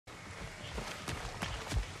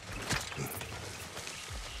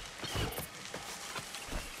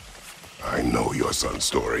know your son's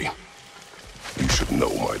story. You should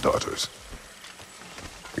know my daughter's.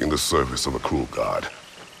 In the service of a cruel god,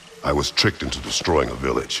 I was tricked into destroying a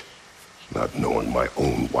village, not knowing my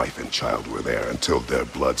own wife and child were there until their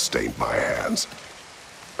blood stained my hands.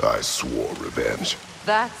 I swore revenge.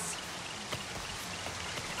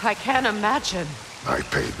 I can't imagine. I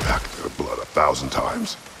paid back their blood 1,000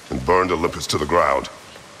 times and burned Olympus to the ground.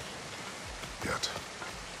 Yet,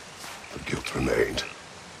 the guilt remained.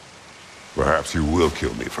 Perhaps you will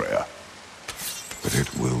kill me, Freya, but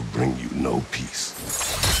it will bring you no peace.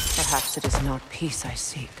 Perhaps it is not peace I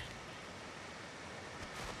seek.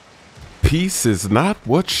 Peace is not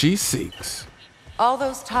what she seeks. All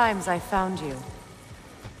those times I found you,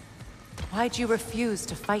 why'd you refuse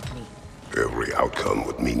to fight me? Every outcome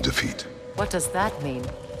would mean defeat. What does that mean?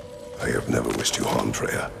 I have never wished you harm,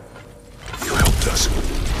 Freya. You helped us.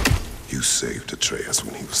 You saved Atreus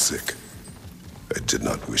when he was sick. I did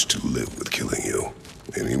not wish to live with killing you,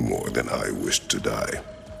 any more than I wished to die.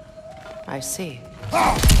 I see.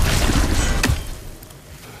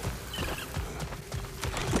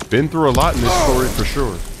 Been through a lot in this story for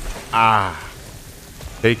sure.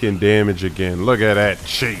 Taking damage again. Look at that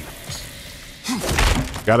cheat.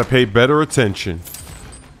 Gotta pay better attention.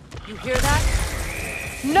 You hear that?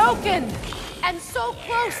 Noken! And so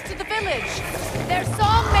close to the village. Their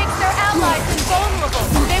song makes their allies invulnerable.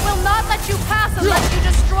 They will not let you pass unless you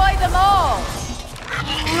destroy them all.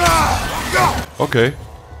 Okay.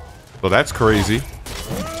 So that's crazy.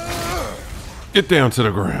 Get down to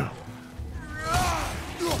the ground.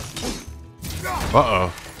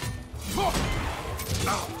 Uh-oh.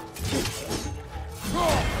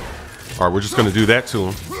 All right, we're just gonna do that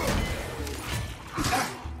to him.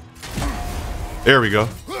 There we go.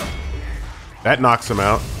 That knocks him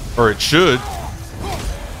out, or it should.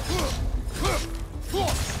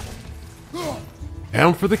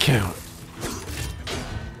 Down for the count.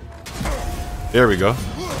 There we go.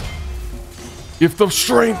 Gift of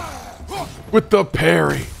strength with the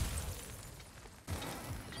parry.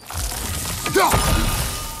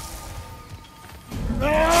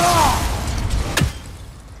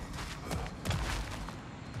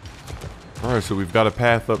 All right, so we've got a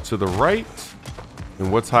path up to the right.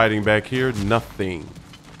 And what's hiding back here? Nothing.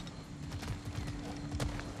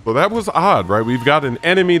 Well, that was odd, right? We've got an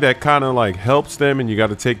enemy that kind of like helps them and you got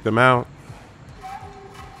to take them out.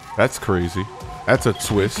 That's crazy. That's a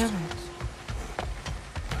twist.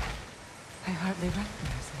 I hardly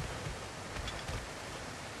recognize it.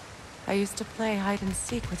 I used to play hide and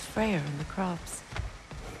seek with Freyr in the crops.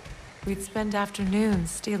 We'd spend afternoons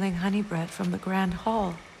stealing honey bread from the grand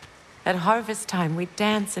hall. At harvest time, we'd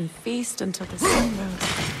dance and feast until the sun rose.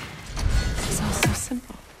 It was all so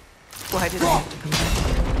simple. Why did I have to come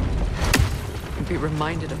back and be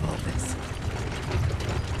reminded of all this?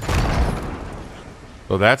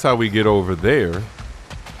 So that's how we get over there.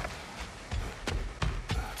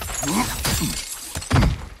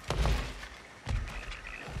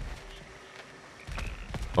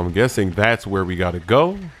 I'm guessing that's where we got to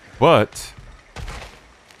go, but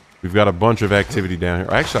we've got a bunch of activity down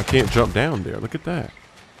here. Actually, I can't jump down there. Look at that.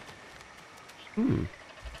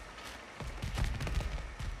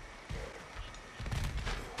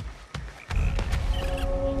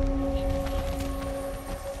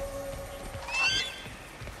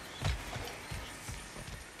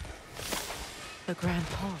 The grand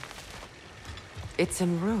hall. It's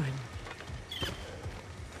in ruin.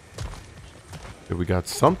 Yeah, we got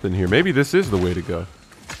something here. Maybe this is the way to go.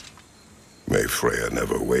 May Freya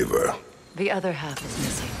never waver. The other half is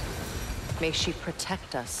missing. May she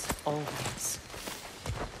protect us always.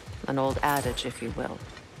 An old adage, if you will.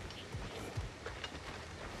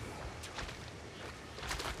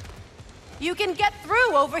 You can get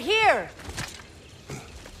through over here!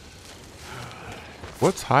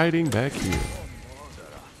 What's hiding back here?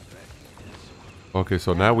 Okay,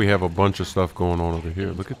 so now we have a bunch of stuff going on over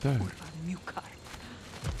here. Look at that.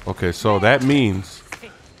 Okay, so that means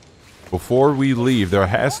before we leave, there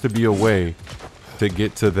has to be a way to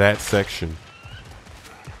get to that section.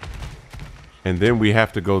 And then we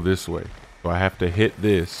have to go this way. So I have to hit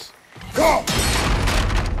this. I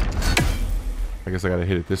guess I gotta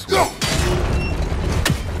hit it this way.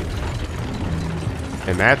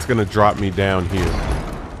 And that's gonna drop me down here.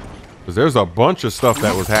 Because there's a bunch of stuff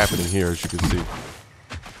that was happening here, as you can see.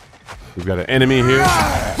 We've got an enemy here.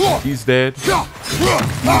 He's dead.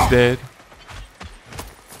 He's dead.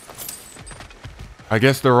 I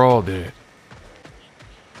guess they're all dead.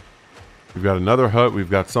 We've got another hut. We've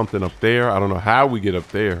got something up there. I don't know how we get up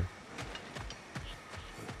there.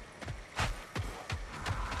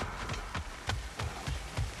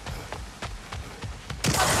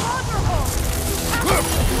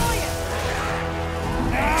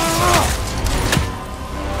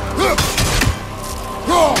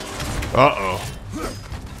 Uh-oh.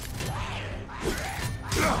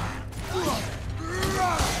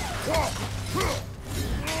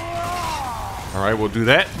 All right, we'll do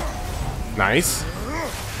that. Nice.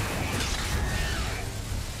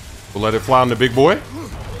 We'll let it fly on the big boy.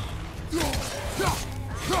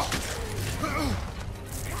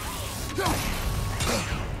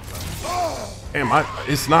 Damn,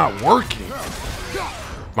 it's not working.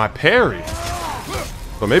 My parry.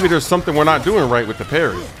 So maybe there's something we're not doing right with the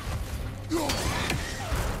parry.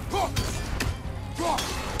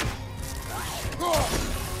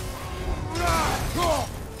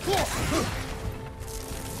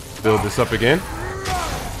 Build this up again.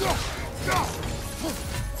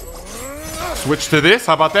 Switch to this.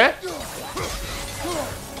 How about that?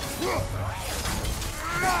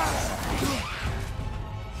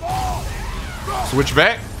 Switch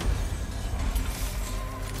back.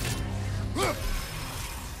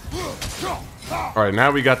 All right,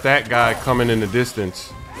 now we got that guy coming in the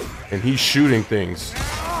distance, and he's shooting things.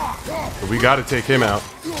 So we got to take him out.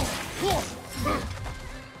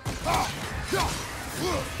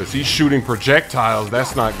 Because he's shooting projectiles.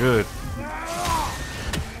 That's not good.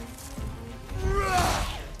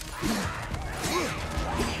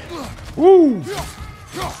 Woo!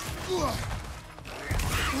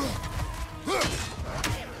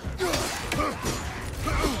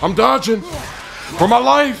 I'm dodging for my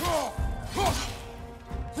life.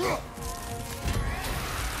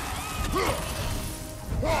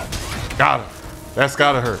 Got him. That's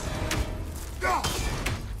gotta hurt.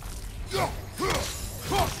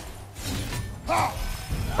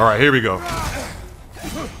 All right, here we go.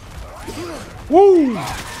 Woo!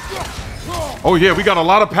 Oh yeah, we got a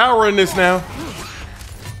lot of power in this now.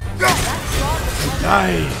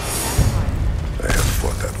 Nice. I have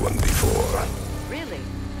fought that one before. Really?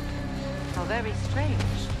 How very strange.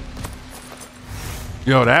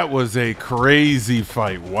 Yo, that was a crazy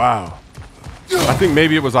fight. Wow. I think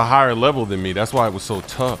maybe it was a higher level than me. That's why it was so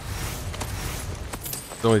tough.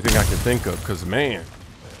 The only thing I can think of, because man,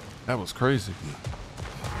 that was crazy.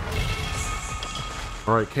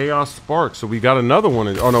 All right, Chaos Spark. So we got another one.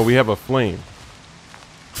 Oh no, we have a flame.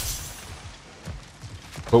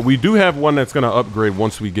 But we do have one that's going to upgrade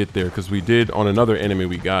once we get there, because we did on another enemy,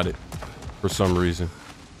 we got it for some reason.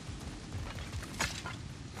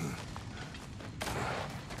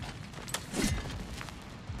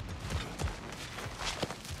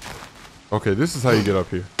 Okay, this is how you get up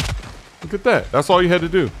here. Look at that. That's all you had to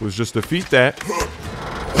do, was just defeat that.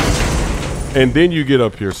 And then you get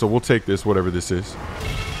up here. So we'll take this, whatever this is.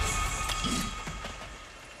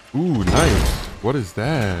 Ooh, nice. What is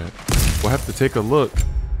that? We'll have to take a look.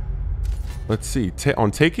 Let's see.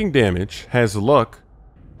 On taking damage, has luck.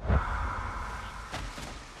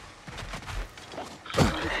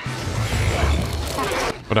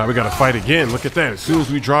 But now we gotta fight again. Look at that. As soon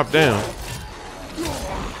as we drop down.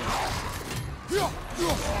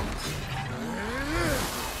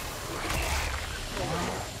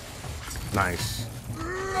 Nice.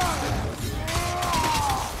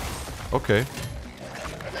 Okay.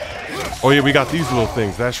 Oh yeah, we got these little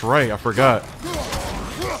things. That's right. I forgot.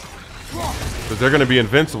 Because they're going to be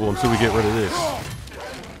invincible until we get rid of this.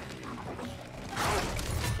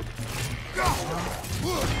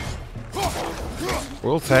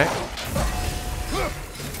 We'll attack.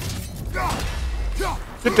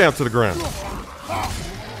 Get down to the ground.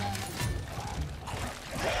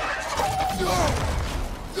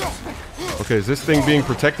 Okay, is this thing being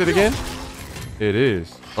protected again? It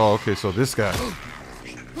is. Oh, okay, so this guy.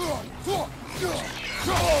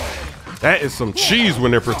 That is some cheese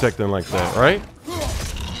when they're protecting like that, right?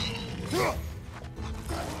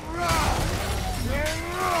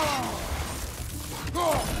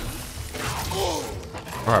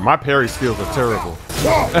 All right, my parry skills are terrible.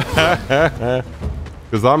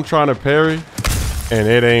 Because I'm trying to parry, and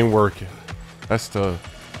it ain't working. That's tough.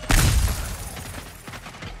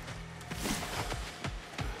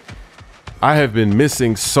 I have been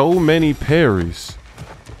missing so many parries.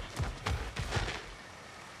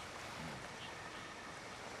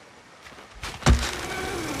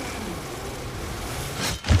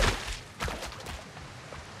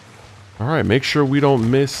 All right, make sure we don't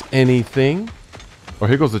miss anything. Oh,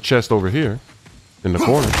 here goes the chest over here in the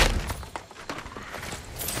corner.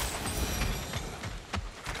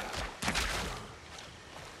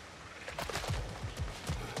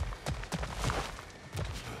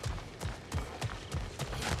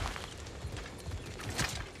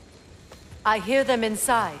 I hear them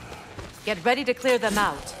inside. Get ready to clear them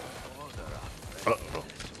out. Uh-oh.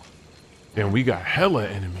 And we got hella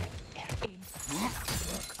enemy.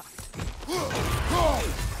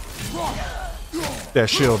 That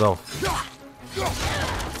shield off.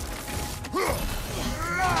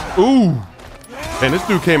 Ooh. And this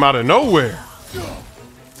dude came out of nowhere.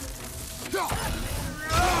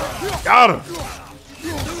 Got him.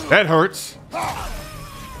 That hurts.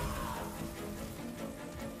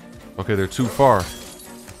 Okay, they're too far.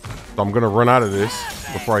 So I'm gonna run out of this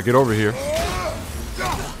before I get over here.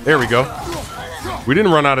 There we go. We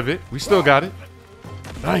didn't run out of it. We still got it.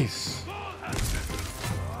 Nice.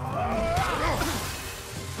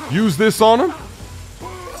 Use this on them.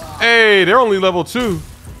 Hey, they're only level 2.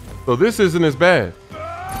 So this isn't as bad.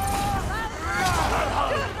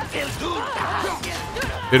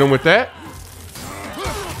 Hit him with that.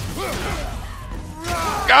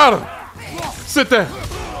 Got him. Sit down.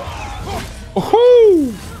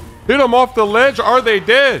 Ooh. Hit them off the ledge. Are they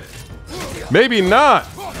dead? Maybe not.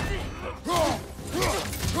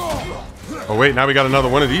 Oh, wait. Now we got another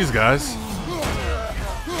one of these guys.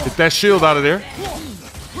 Get that shield out of there.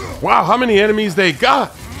 Wow, how many enemies they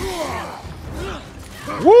got?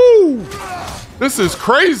 Woo! This is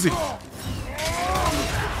crazy.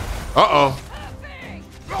 Uh-oh.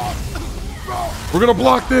 We're gonna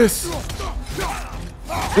block this.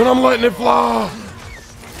 And I'm letting it fly.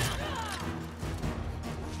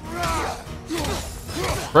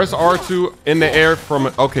 Press R2 in the air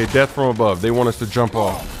from, okay, death from above. They want us to jump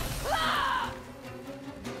off.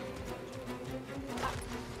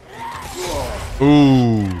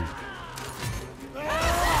 Ooh.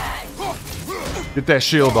 Get that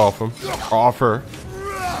shield off him. Off her.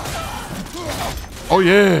 Oh,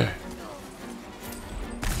 yeah.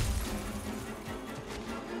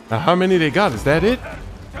 Now, how many they got? Is that it?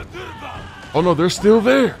 Oh, no, they're still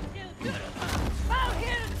there.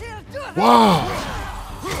 Wow.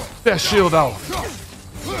 That shield off.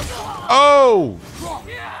 Oh.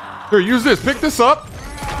 Here, use this. Pick this up.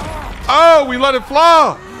 Oh, we let it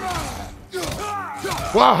fly.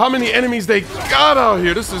 Wow, how many enemies they got out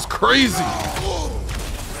here? This is crazy.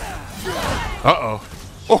 Uh-oh.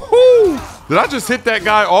 Oh, did I just hit that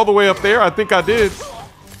guy all the way up there? I think I did.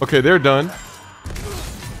 Okay, they're done.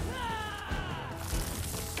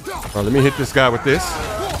 All right, let me hit this guy with this.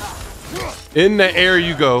 In the air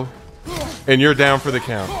you go, and you're down for the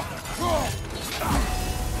count.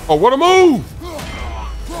 Oh, what a move!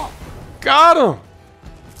 Got him!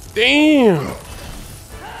 Damn!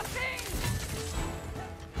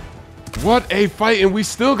 What a fight, and we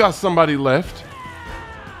still got somebody left.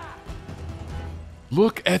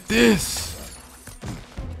 Look at this.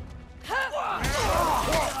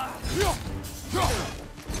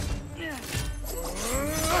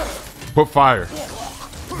 Put fire.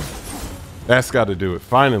 That's got to do it.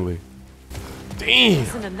 Finally. Damn. It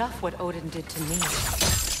isn't enough what Odin did to me.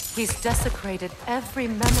 He's desecrated every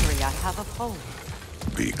memory I have of home.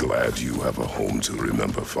 Be glad you have a home to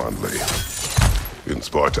remember fondly. In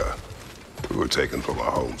Sparta, we were taken from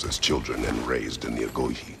our homes as children and raised in the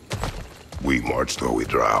Agogi. We marched or we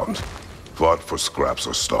drowned, fought for scraps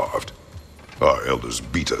or starved. Our elders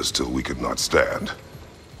beat us till we could not stand.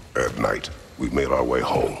 At night, we made our way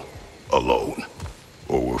home, alone,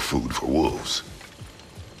 or were food for wolves.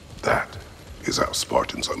 That is how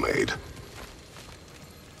Spartans are made.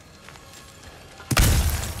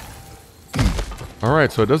 All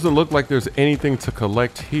right, so it doesn't look like there's anything to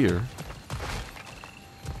collect here.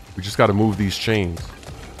 We just got to move these chains.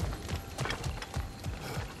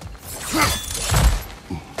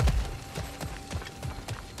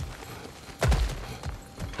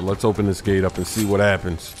 So let's open this gate up and see what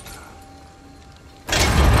happens.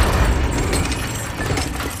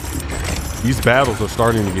 These battles are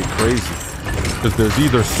starting to get crazy because there's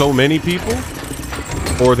either so many people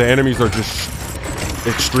or the enemies are just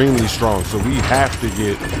extremely strong. So we have to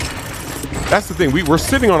get... That's the thing. We're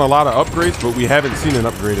sitting on a lot of upgrades, but we haven't seen an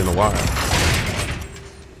upgrade in a while.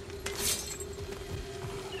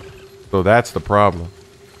 So that's the problem.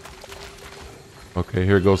 Okay,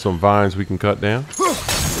 here goes some vines we can cut down.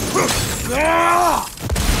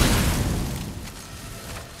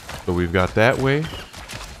 So we've got that way.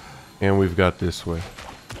 And we've got this way.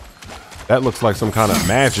 That looks like some kind of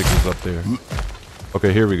magic is up there.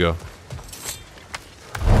 Okay, here we go.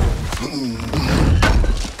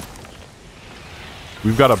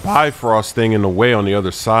 We've got a Bifrost thing in the way on the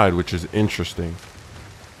other side, which is interesting.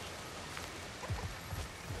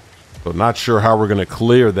 So not sure how we're going to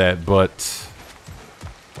clear that, but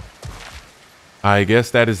I guess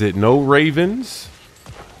that is it. No ravens.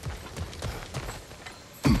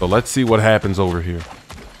 So let's see what happens over here.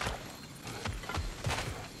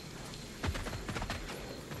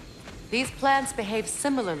 These plants behave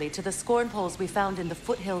similarly to the scorn poles we found in the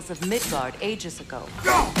foothills of Midgard ages ago.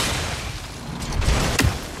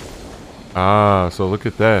 Ah, so look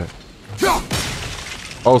at that.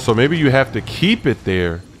 Oh, so maybe you have to keep it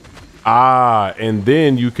there. Ah, and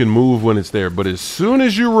then you can move when it's there. But as soon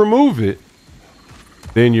as you remove it,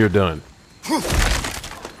 then you're done.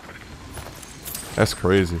 That's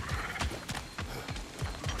crazy.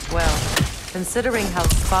 Well, considering how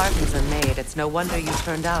Spartans are made, it's no wonder you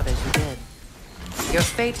turned out as you did. Your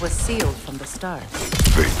fate was sealed from the start.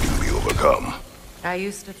 Fate can be overcome. I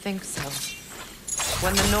used to think so.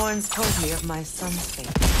 When the Norns told me of my son's fate,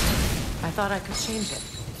 I thought I could change it.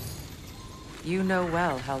 You know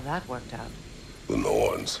well how that worked out. The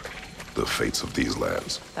Norns, the fates of these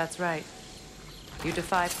lands. That's right. You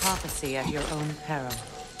defy prophecy at your own peril.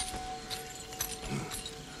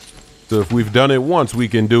 So if we've done it once, we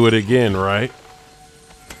can do it again, right?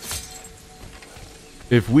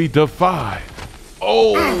 If we defy.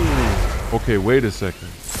 Oh! Okay, wait a second.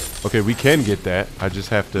 Okay, we can get that. I just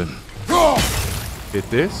have to hit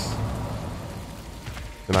this.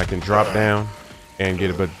 Then I can drop down and get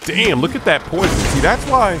it. But damn, look at that poison. See, that's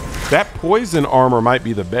why that poison armor might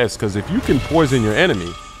be the best. Because if you can poison your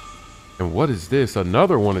enemy. And what is this?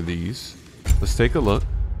 Another one of these. Let's take a look.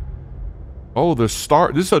 Oh, the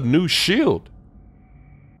star. This is a new shield.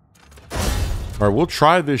 All right, we'll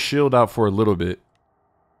try this shield out for a little bit.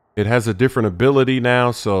 It has a different ability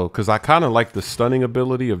now, so because I kind of like the stunning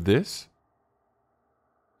ability of this.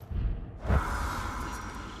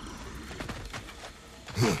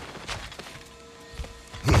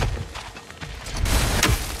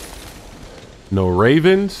 No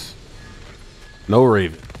ravens. No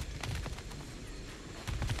raven.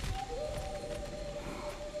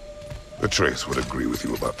 Atreus would agree with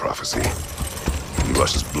you about prophecy. He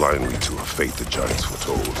rushes blindly to a fate the giants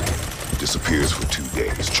foretold. Disappears for 2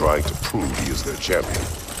 days, trying to prove he is their champion.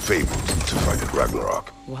 Fabled to fight at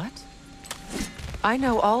Ragnarok. What? I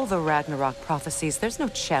know all the Ragnarok prophecies. There's no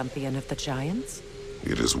champion of the giants.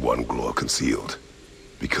 It is one glow concealed.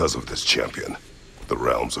 Because of this champion, the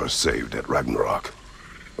realms are saved at Ragnarok.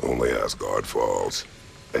 Only Asgard falls,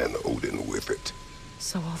 and Odin with it.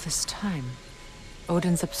 So all this time,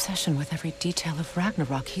 Odin's obsession with every detail of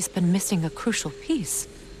Ragnarok, he's been missing a crucial piece.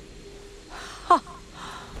 Ha!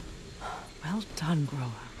 Well done,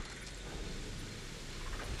 Groa.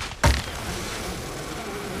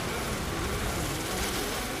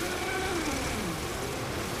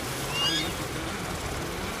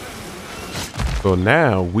 So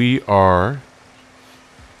now we are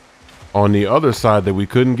on the other side that we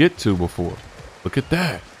couldn't get to before. Look at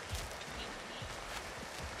that.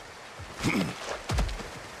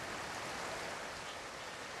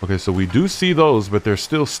 Okay, so we do see those, but they're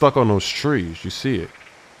still stuck on those trees. You see it.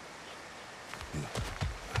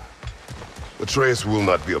 Atreus will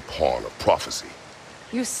not be a pawn of prophecy.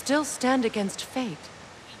 You still stand against fate,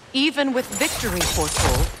 even with victory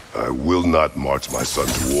foretold. I will not march my son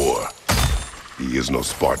to war. He is no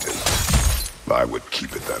Spartan. I would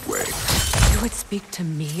keep it that way. You would speak to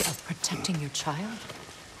me of protecting your child?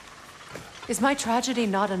 Is my tragedy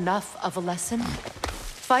not enough of a lesson?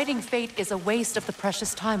 Fighting fate is a waste of the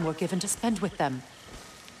precious time we're given to spend with them.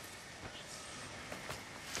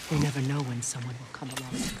 We never know when someone will come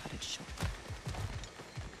along and cut it short.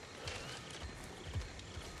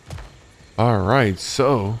 All right,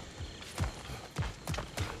 so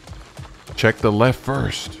check the left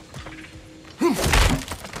first.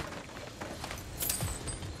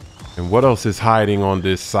 And what else is hiding on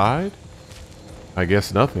this side? I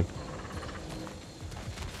guess nothing.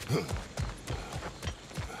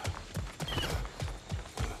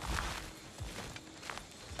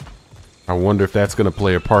 I wonder if that's going to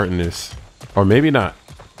play a part in this. Or maybe not.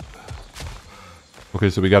 Okay,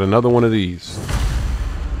 so we got another one of these.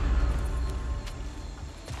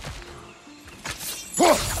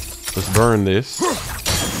 Let's burn this.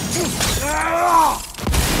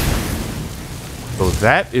 So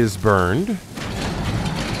that is burned.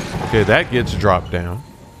 Okay, that gets dropped down.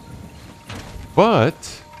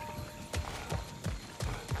 But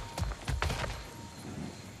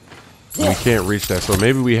we can't reach that, so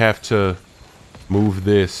maybe we have to move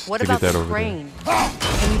this What to about get that the over crane?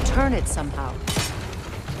 Can you turn it somehow?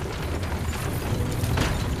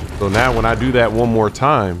 there. So now when I do that one more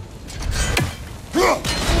time,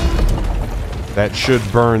 that should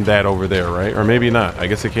burn that over there, right? Or maybe not. I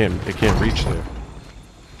guess it can't reach there.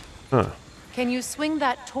 Huh. Can you swing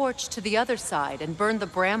that torch to the other side and burn the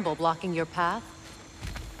bramble blocking your path?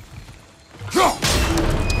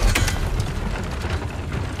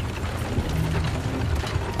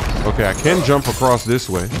 Okay, I can jump across this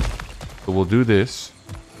way. So we'll do this.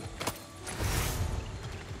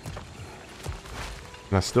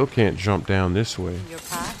 And I still can't jump down this way. Your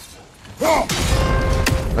path?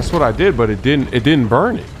 That's what I did, but it didn't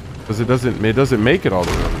burn it. Because it doesn't make it all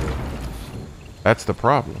the way over there. That's the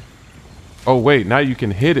problem. Oh wait, now you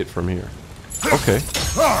can hit it from here. Okay.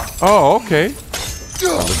 Oh, okay.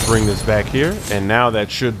 Now let's bring this back here, and now that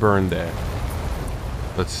should burn that.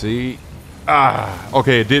 Let's see. Ah,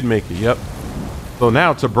 okay, it did make it. Yep. So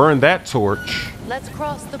now to burn that torch, Let's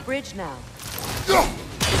cross the bridge now.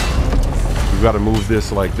 we got to move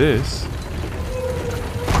this like this.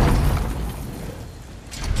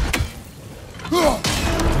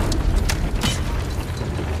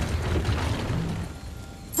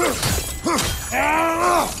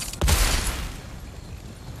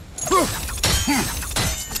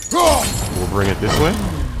 We'll bring it this way.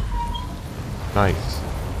 Nice.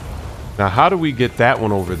 Now, how do we get that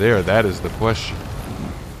one over there? That is the question.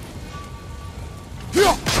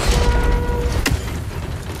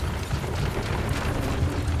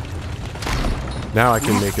 Now I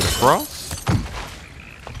can make it across.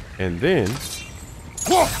 And then...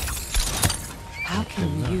 How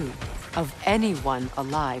can you, of anyone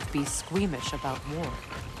alive, be squeamish about war?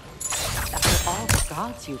 After all the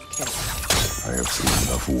gods you've killed. I have seen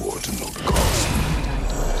enough war to know the cost. And I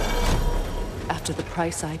don't. After the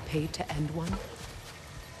price I paid to end one?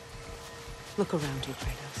 Look around you,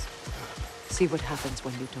 Kratos. See what happens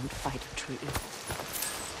when you don't fight a true evil.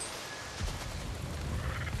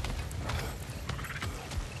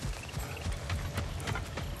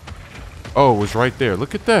 Oh, it was right there.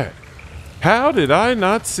 Look at that. How did I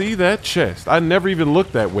not see that chest? I never even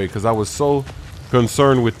looked that way because I was so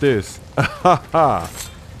concerned with this.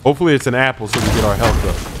 Hopefully it's an apple so we get our health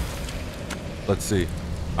up. Let's see.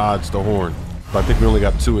 It's the horn. But I think we only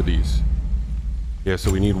got 2 of these. Yeah, so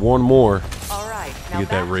we need 1 more All right, to now get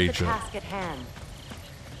that back rage to the up. task at hand.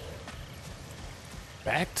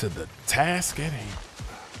 Back to the task at hand.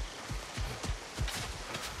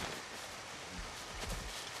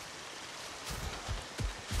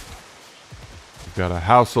 We've got a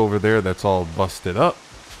house over there that's all busted up.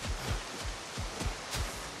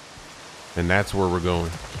 And that's where we're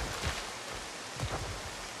going.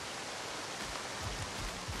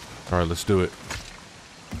 All right, let's do it.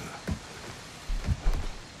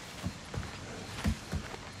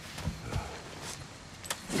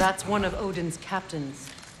 That's one of Odin's captains.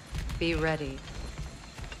 Be ready.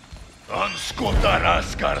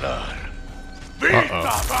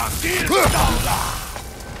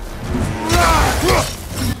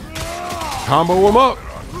 Combo him up.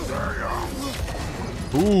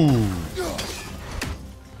 Ooh.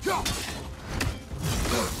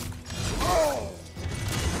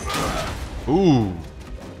 Ooh.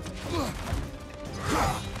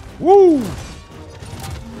 Woo.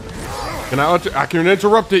 I can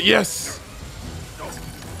interrupt it. Yes.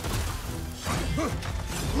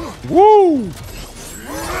 Woo.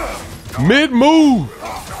 Mid move.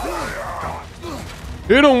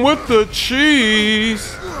 Hit him with the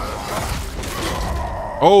cheese.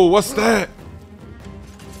 Oh, what's that?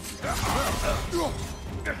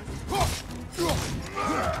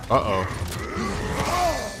 Uh-oh.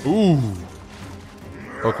 Ooh.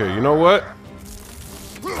 Okay, you know what?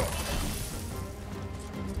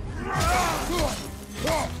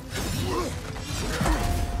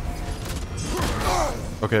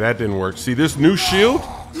 Okay, that didn't work. See, this new shield,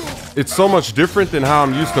 it's so much different than how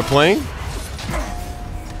I'm used to playing.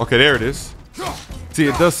 Okay, there it is. See,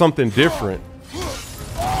 it does something different.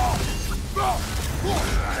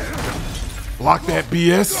 Block that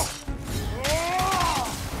BS.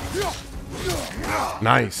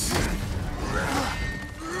 Nice.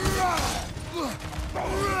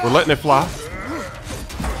 We're letting it fly.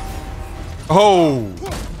 Oh.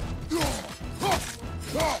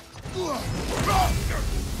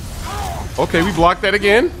 Okay, we blocked that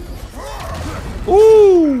again.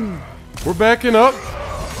 Ooh. We're backing up.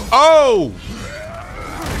 Oh.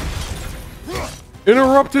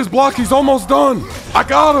 Interrupt his block. He's almost done. I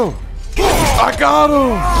got him. I got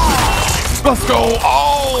him. Let's go.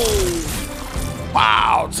 Oh.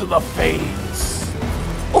 Wow, to the face.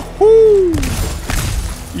 Ooh.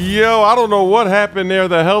 Yo, I don't know what happened there.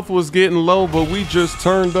 The health was getting low, but we just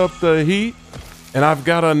turned up the heat. And I've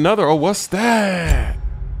got another. Oh, what's that?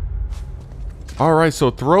 All right, so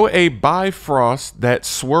throw a Bifrost that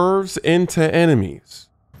swerves into enemies.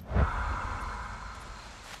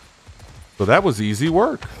 So that was easy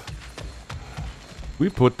work. We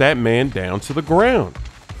put that man down to the ground.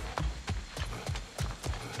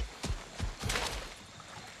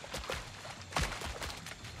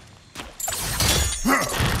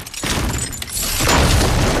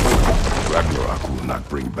 Ragnarok will not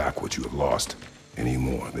bring back what you have lost. any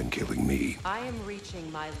more than killing me. I am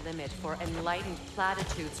reaching my limit for enlightened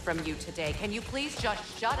platitudes from you today. Can you please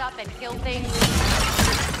just shut up and kill things?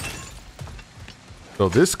 So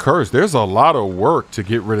this curse, there's a lot of work to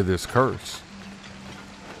get rid of this curse.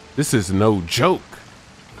 This is no joke.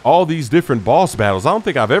 All these different boss battles. I don't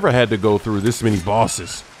think I've ever had to go through this many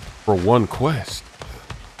bosses for one quest.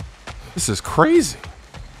 This is crazy.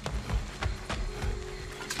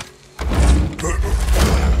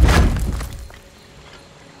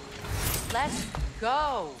 Let's go.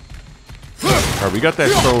 All right, we got that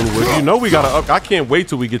stone wood. You know we gotta up. I can't wait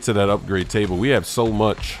till we get to that upgrade table. We have so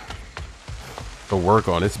much to work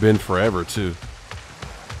on. It's been forever too.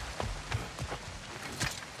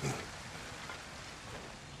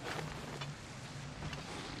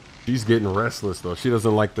 She's getting restless though. She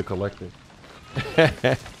doesn't like the collecting.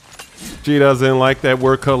 She doesn't like that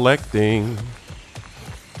we're collecting.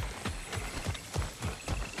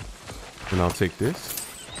 And I'll take this.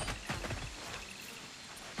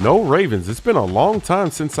 No ravens. It's been a long time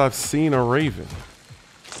since I've seen a raven.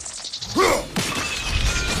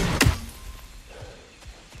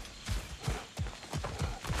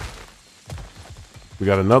 We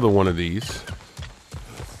got another one of these.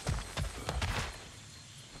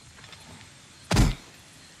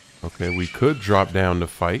 Okay, we could drop down to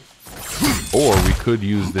fight, or we could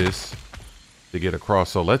use this to get across.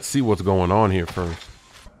 So let's see what's going on here first.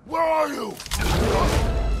 Where are you?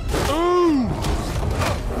 Ooh!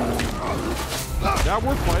 Now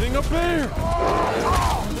we're fighting a bear.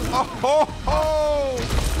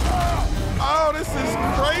 Oh, this is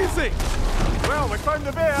crazy. Well, we found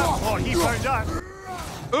the bear. Oh, he found us.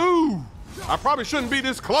 Ooh! I probably shouldn't be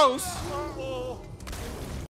this close.